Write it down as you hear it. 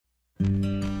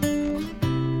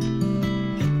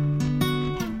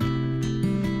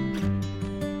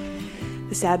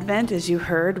This Advent, as you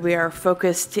heard, we are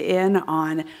focused in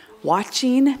on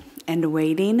watching and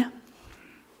waiting.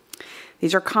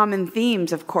 These are common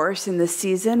themes, of course, in this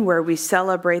season where we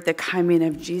celebrate the coming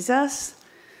of Jesus,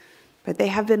 but they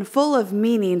have been full of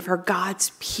meaning for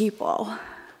God's people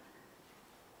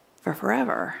for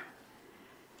forever.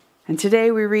 And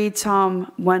today we read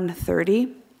Psalm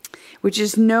 130, which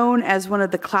is known as one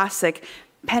of the classic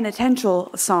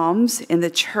penitential psalms in the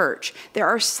church. There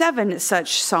are 7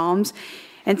 such psalms,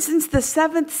 and since the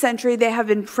 7th century, they have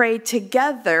been prayed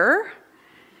together,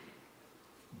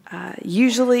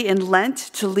 usually in Lent,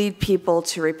 to lead people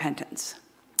to repentance.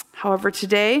 However,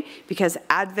 today, because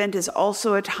Advent is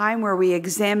also a time where we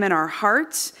examine our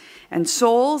hearts and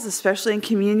souls, especially in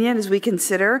communion, as we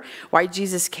consider why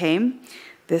Jesus came,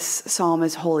 this psalm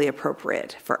is wholly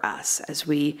appropriate for us as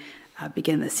we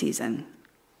begin the season.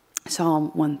 Psalm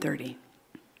 130.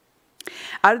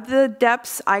 Out of the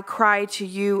depths I cry to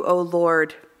you, O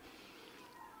Lord.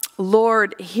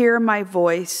 Lord, hear my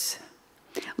voice.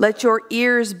 Let your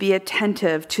ears be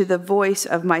attentive to the voice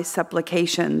of my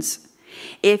supplications.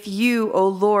 If you, O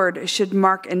Lord, should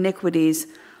mark iniquities,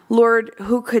 Lord,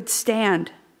 who could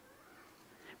stand?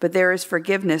 But there is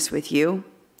forgiveness with you,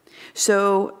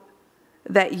 so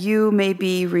that you may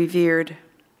be revered.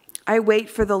 I wait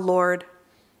for the Lord.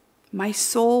 My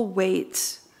soul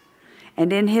waits,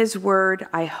 and in his word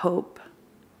I hope.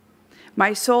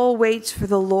 My soul waits for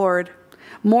the Lord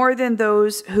more than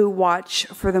those who watch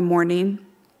for the morning.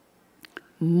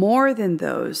 More than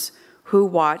those who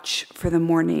watch for the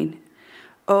morning.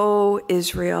 O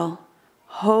Israel,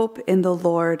 hope in the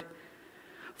Lord.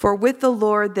 For with the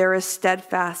Lord there is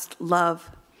steadfast love,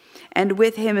 and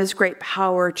with him is great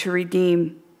power to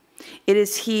redeem. It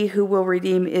is he who will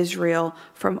redeem Israel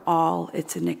from all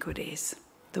its iniquities.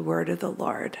 The word of the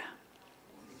Lord.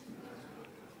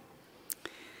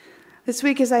 This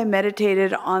week, as I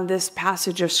meditated on this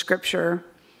passage of Scripture,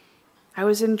 I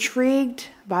was intrigued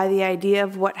by the idea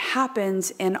of what happens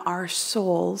in our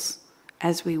souls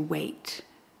as we wait.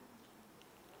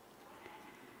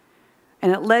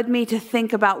 And it led me to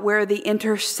think about where the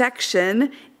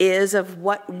intersection is of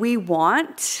what we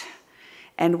want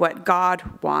and what God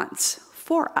wants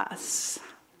for us.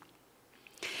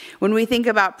 When we think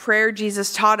about prayer,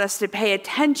 Jesus taught us to pay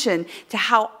attention to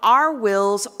how our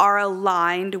wills are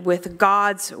aligned with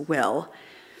God's will.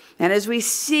 And as we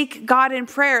seek God in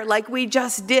prayer, like we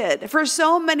just did, for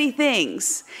so many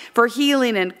things, for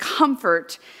healing and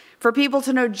comfort, for people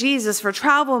to know Jesus, for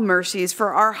travel mercies,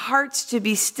 for our hearts to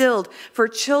be stilled, for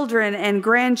children and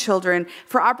grandchildren,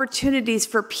 for opportunities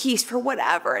for peace, for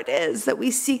whatever it is that we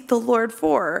seek the Lord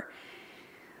for.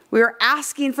 We are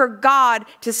asking for God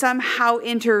to somehow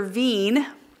intervene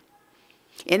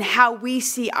in how we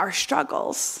see our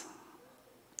struggles.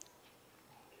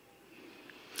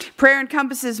 Prayer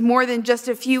encompasses more than just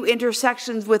a few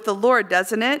intersections with the Lord,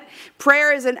 doesn't it?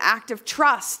 Prayer is an act of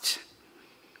trust.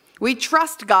 We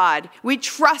trust God. We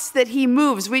trust that he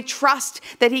moves. We trust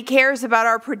that he cares about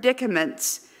our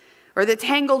predicaments or the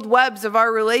tangled webs of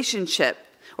our relationship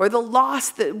or the loss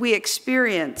that we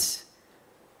experience.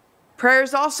 Prayer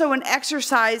is also an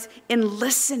exercise in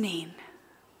listening.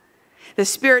 The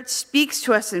Spirit speaks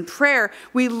to us in prayer.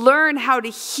 We learn how to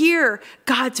hear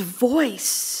God's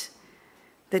voice,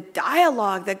 the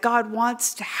dialogue that God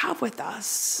wants to have with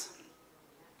us.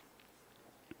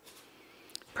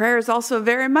 Prayer is also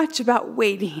very much about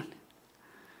waiting.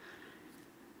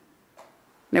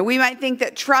 Now, we might think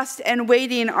that trust and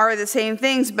waiting are the same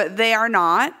things, but they are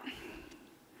not.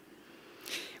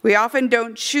 We often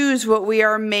don't choose what we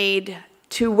are made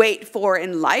to wait for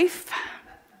in life,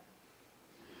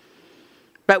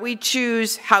 but we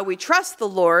choose how we trust the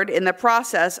Lord in the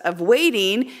process of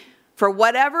waiting for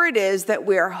whatever it is that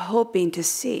we are hoping to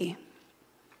see.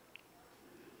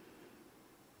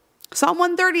 Psalm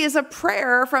 130 is a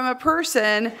prayer from a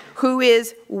person who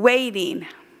is waiting.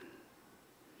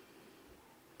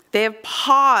 They have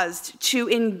paused to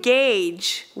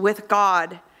engage with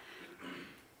God.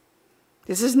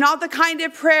 This is not the kind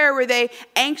of prayer where they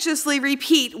anxiously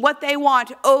repeat what they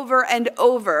want over and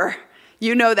over.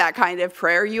 You know that kind of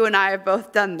prayer. You and I have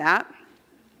both done that.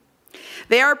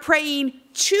 They are praying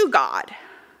to God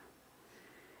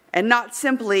and not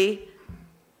simply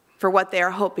for what they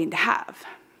are hoping to have.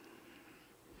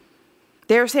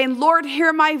 They are saying, Lord,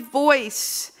 hear my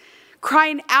voice,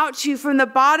 crying out to you from the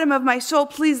bottom of my soul.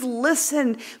 Please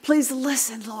listen,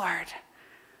 Lord,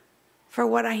 for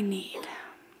what I need.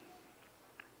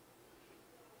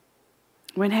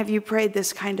 When have you prayed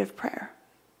this kind of prayer?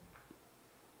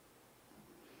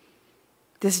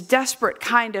 This desperate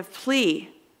kind of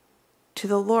plea to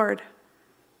the Lord?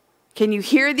 Can you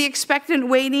hear the expectant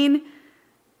waiting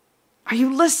Are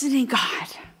you listening, God?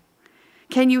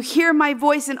 Can you hear my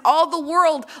voice in all the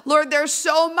world? Lord, there's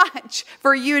so much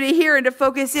for you to hear and to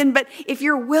focus in. But if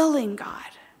you're willing, God,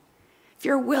 if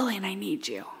you're willing, I need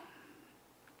you.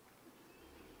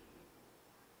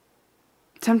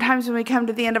 Sometimes when we come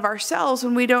to the end of ourselves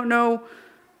and we don't know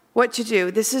what to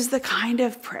do, this is the kind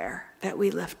of prayer that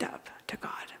we lift up to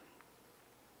God.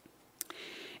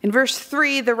 In verse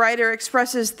 3, the writer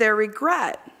expresses their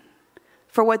regret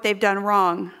for what they've done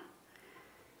wrong.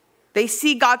 They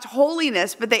see God's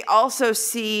holiness, but they also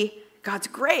see God's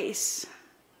grace.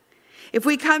 If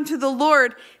we come to the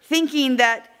Lord thinking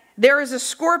that there is a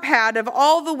score pad of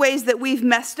all the ways that we've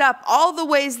messed up, all the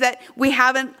ways that we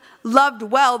haven't loved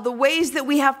well, the ways that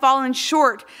we have fallen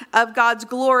short of God's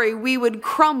glory, we would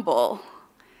crumble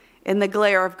in the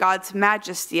glare of God's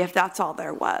majesty if that's all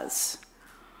there was.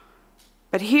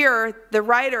 But here, the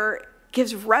writer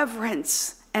gives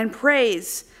reverence and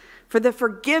praise for the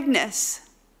forgiveness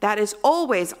that is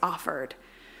always offered.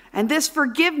 And this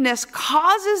forgiveness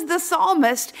causes the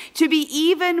psalmist to be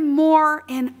even more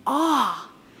in awe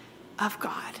of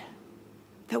God,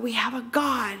 that we have a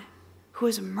God who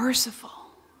is merciful.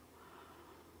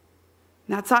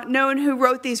 Now, it's not known who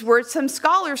wrote these words. Some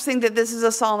scholars think that this is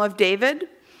a psalm of David,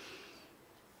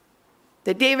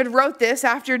 that David wrote this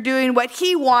after doing what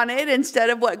he wanted instead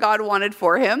of what God wanted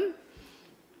for him.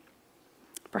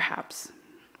 Perhaps.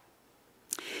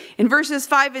 In verses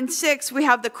 5 and 6, we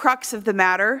have the crux of the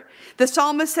matter. The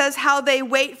psalmist says how they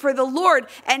wait for the Lord,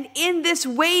 and in this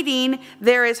waiting,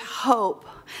 there is hope.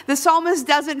 The psalmist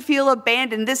doesn't feel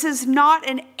abandoned. This is not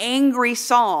an angry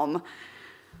psalm.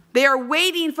 They are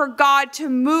waiting for God to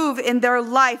move in their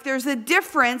life. There's a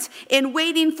difference in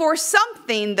waiting for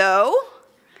something, though,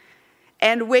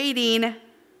 and waiting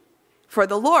for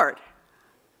the Lord.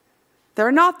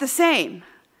 They're not the same.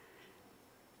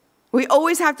 We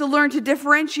always have to learn to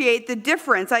differentiate the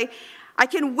difference. I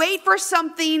can wait for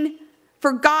something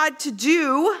for God to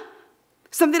do,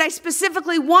 something I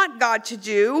specifically want God to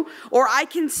do, or I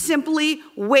can simply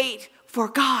wait for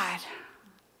God.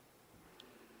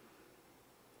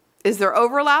 Is there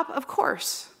overlap? Of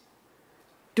course.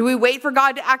 Do we wait for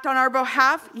God to act on our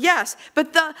behalf? Yes.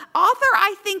 But the author,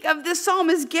 I think, of this psalm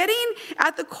is getting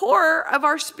at the core of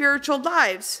our spiritual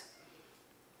lives.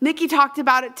 Nikki talked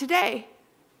about it today.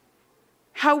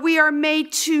 How we are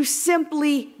made to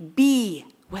simply be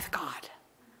with God.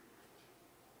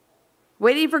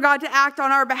 Waiting for God to act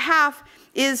on our behalf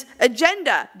is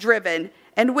agenda-driven,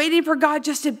 and waiting for God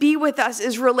just to be with us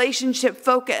is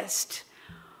relationship-focused.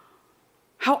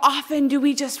 How often do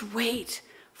we just wait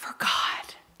for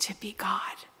God to be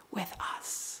God with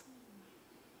us?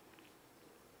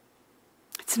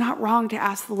 It's not wrong to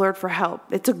ask the Lord for help.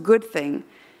 It's a good thing.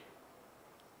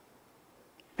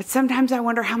 But sometimes I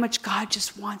wonder how much God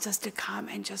just wants us to come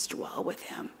and just dwell with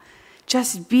him.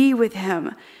 Just be with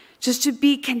him. Just to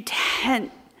be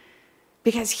content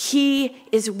because he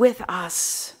is with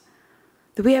us.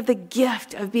 That we have the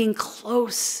gift of being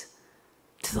close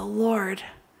to the Lord.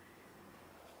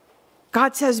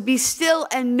 God says, be still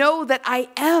and know that I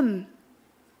am.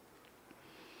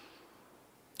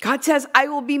 God says, I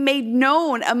will be made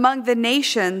known among the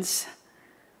nations.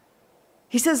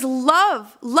 He says,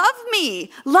 love me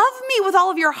with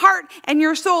all of your heart and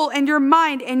your soul and your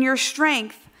mind and your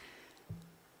strength.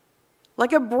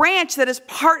 Like a branch that is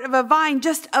part of a vine,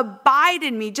 just abide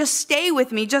in me, just stay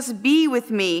with me, just be with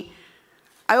me.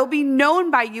 I will be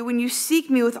known by you when you seek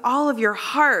me with all of your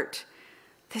heart.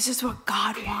 This is what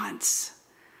God wants.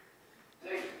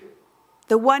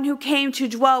 The one who came to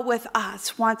dwell with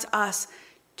us wants us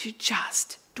to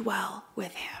just dwell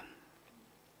with him.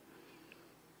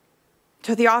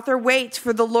 So the author waits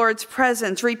for the Lord's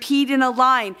presence. Repeat in a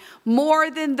line, more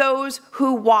than those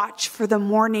who watch for the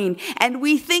morning. And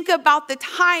we think about the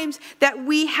times that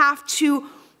we have to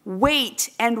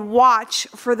wait and watch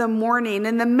for the morning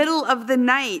in the middle of the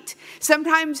night.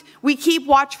 Sometimes we keep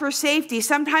watch for safety,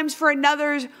 sometimes for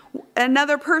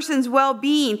another person's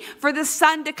well-being, for the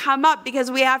sun to come up because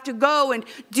we have to go and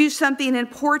do something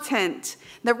important.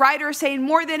 The writer is saying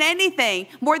more than anything,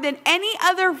 more than any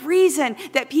other reason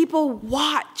that people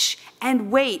watch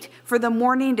and wait for the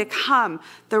morning to come,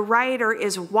 the writer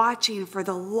is watching for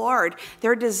the Lord.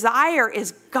 Their desire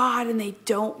is God and they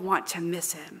don't want to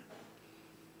miss him.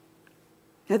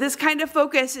 Now, this kind of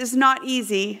focus is not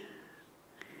easy.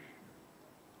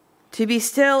 To be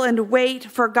still and wait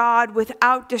for God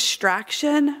without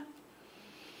distraction.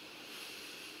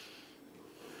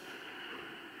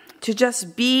 To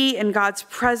just be in God's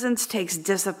presence takes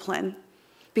discipline.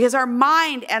 Because our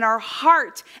mind and our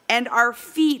heart and our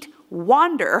feet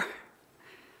wander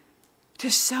to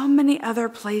so many other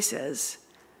places.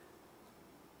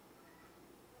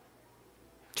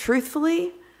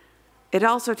 truthfully, it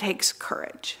also takes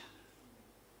courage.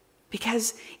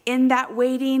 Because in that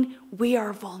waiting, we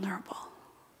are vulnerable.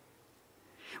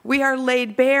 We are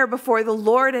laid bare before the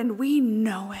Lord, and we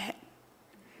know it.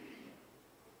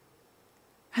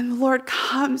 And the Lord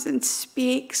comes and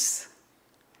speaks.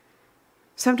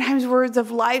 Sometimes words of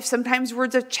life, sometimes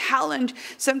words of challenge,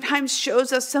 sometimes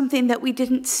shows us something that we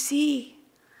didn't see.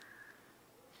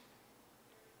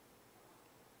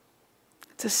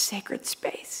 It's a sacred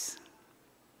space.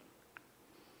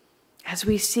 As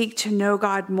we seek to know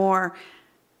God more,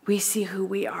 we see who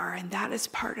we are, and that is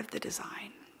part of the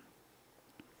design.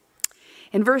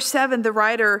 In verse 7, the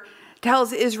writer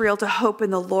tells Israel to hope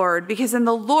in the Lord, because in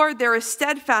the Lord there is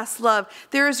steadfast love.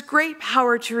 There is great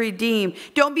power to redeem.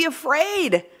 Don't be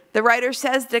afraid, the writer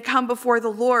says, to come before the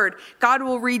Lord. God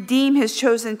will redeem his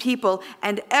chosen people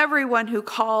and everyone who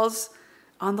calls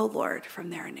on the Lord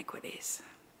from their iniquities.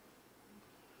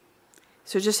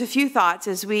 So just a few thoughts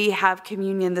as we have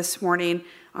communion this morning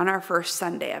on our first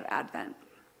Sunday of Advent.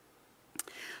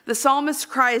 The psalmist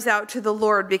cries out to the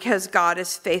Lord because God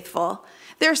is faithful.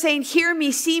 They're saying, hear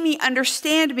me, see me,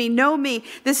 understand me, know me.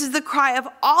 This is the cry of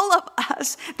all of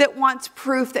us that wants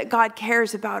proof that God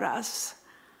cares about us.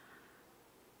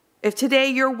 If today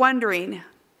you're wondering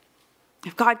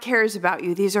if God cares about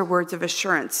you, these are words of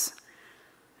assurance.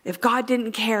 If God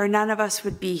didn't care, none of us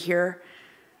would be here.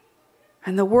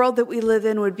 And the world that we live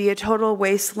in would be a total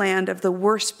wasteland of the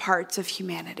worst parts of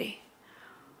humanity.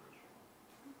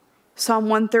 Psalm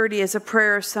 130 is a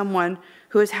prayer of someone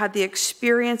who has had the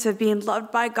experience of being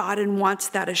loved by God and wants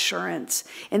that assurance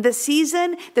in the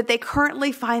season that they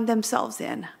currently find themselves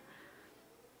in.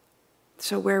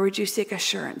 So where would you seek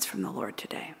assurance from the Lord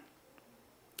today?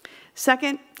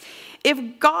 Second,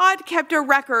 if God kept a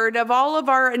record of all of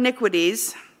our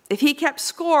iniquities, if he kept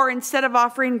score instead of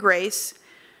offering grace,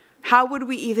 how would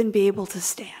we even be able to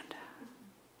stand?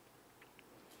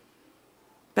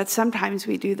 But sometimes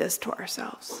we do this to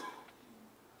ourselves.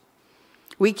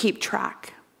 We keep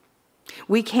track.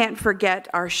 We can't forget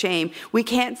our shame. We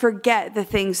can't forget the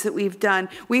things that we've done.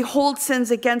 We hold sins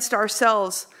against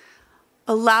ourselves,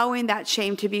 allowing that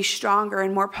shame to be stronger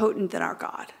and more potent than our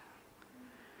God.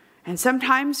 And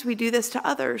sometimes we do this to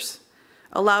others,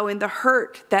 allowing the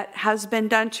hurt that has been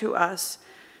done to us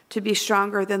to be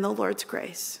stronger than the Lord's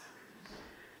grace.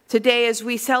 Today, as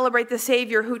we celebrate the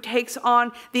Savior who takes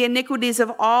on the iniquities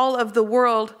of all of the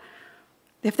world,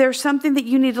 if there's something that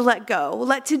you need to let go,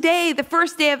 let today, the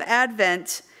first day of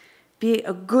Advent, be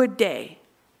a good day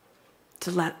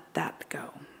to let that go.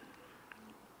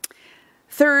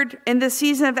 Third, in the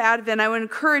season of Advent, I would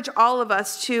encourage all of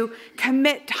us to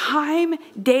commit time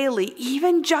daily,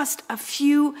 even just a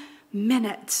few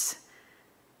minutes,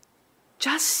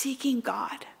 just seeking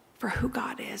God for who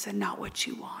God is and not what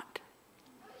you want.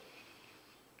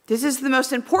 This is the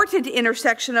most important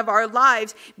intersection of our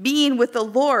lives, being with the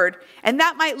Lord. And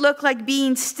that might look like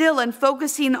being still and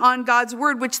focusing on God's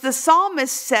word, which the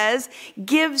psalmist says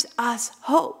gives us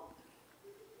hope.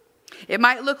 It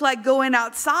might look like going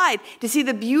outside to see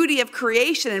the beauty of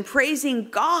creation and praising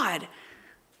God.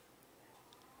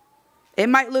 It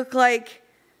might look like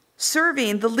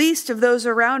serving the least of those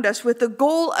around us with the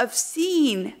goal of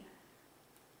seeing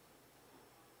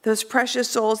those precious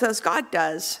souls as God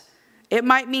does. It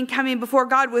might mean coming before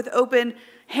God with open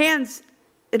hands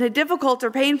in a difficult or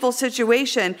painful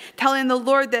situation, telling the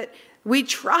Lord that we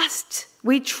trust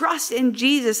in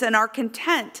Jesus and are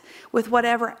content with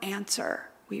whatever answer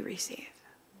we receive.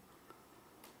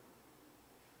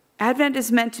 Advent is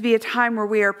meant to be a time where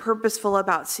we are purposeful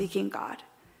about seeking God,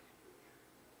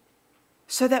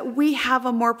 so that we have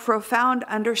a more profound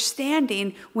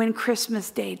understanding when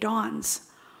Christmas Day dawns.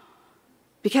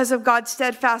 Because of God's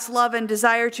steadfast love and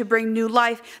desire to bring new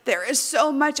life, there is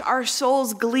so much our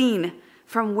souls glean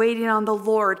from waiting on the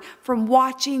Lord, from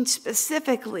watching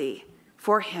specifically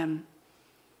for him.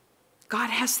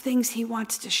 God has things he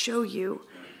wants to show you.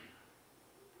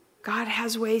 God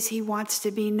has ways he wants to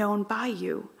be known by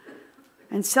you.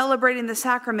 And celebrating the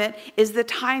sacrament is the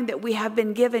time that we have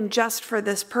been given just for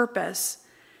this purpose.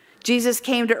 Jesus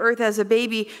came to earth as a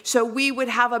baby so we would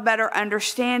have a better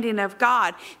understanding of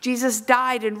God. Jesus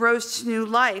died and rose to new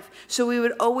life so we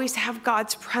would always have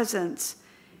God's presence,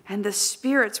 and the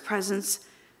Spirit's presence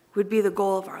would be the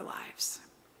goal of our lives.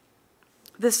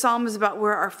 This psalm is about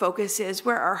where our focus is,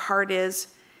 where our heart is,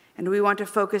 and we want to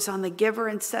focus on the giver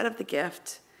instead of the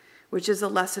gift, which is a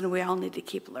lesson we all need to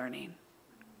keep learning.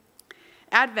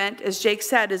 Advent, as Jake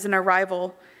said, is an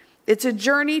arrival. It's a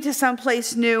journey to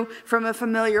someplace new from a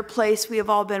familiar place we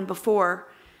have all been before.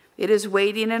 It is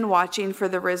waiting and watching for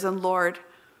the risen Lord.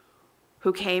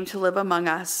 who came to live among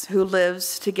us, who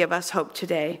lives to give us hope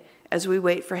today as we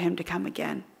wait for him to come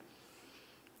again.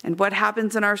 And what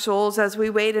happens in our souls as we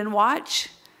wait and watch?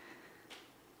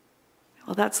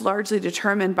 Well, that's largely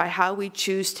determined by how we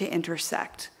choose to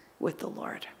intersect with the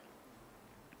Lord.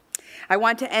 I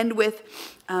want to end with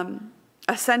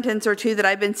a sentence or two that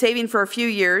I've been saving for a few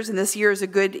years, and this year is a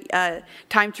good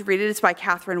time to read it. It's by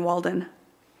Catherine Walden.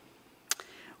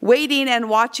 Waiting and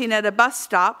watching at a bus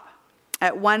stop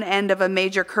at one end of a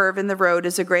major curve in the road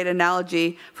is a great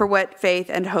analogy for what faith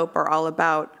and hope are all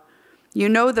about. You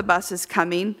know the bus is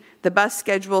coming, the bus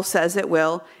schedule says it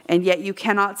will, and yet you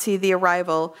cannot see the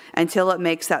arrival until it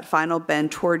makes that final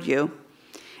bend toward you.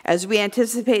 As we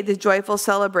anticipate the joyful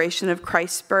celebration of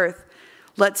Christ's birth,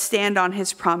 let's stand on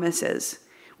his promises.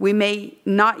 We may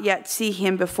not yet see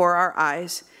him before our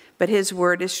eyes, but his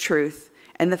word is truth,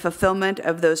 and the fulfillment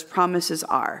of those promises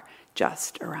are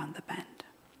just around the bend.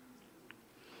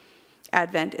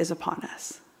 Advent is upon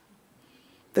us.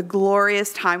 The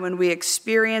glorious time when we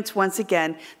experience once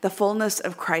again the fullness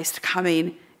of Christ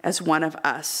coming as one of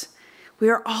us. We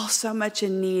are all so much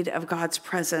in need of God's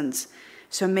presence,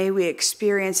 so may we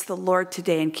experience the Lord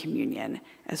today in communion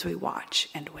as we watch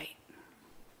and wait.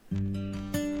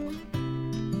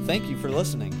 Thank you for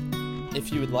listening.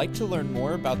 If you would like to learn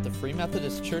more about the Free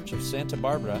Methodist Church of Santa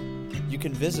Barbara, you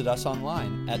can visit us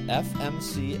online at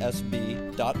fmcsb.org.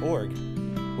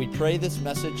 We pray this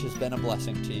message has been a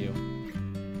blessing to you.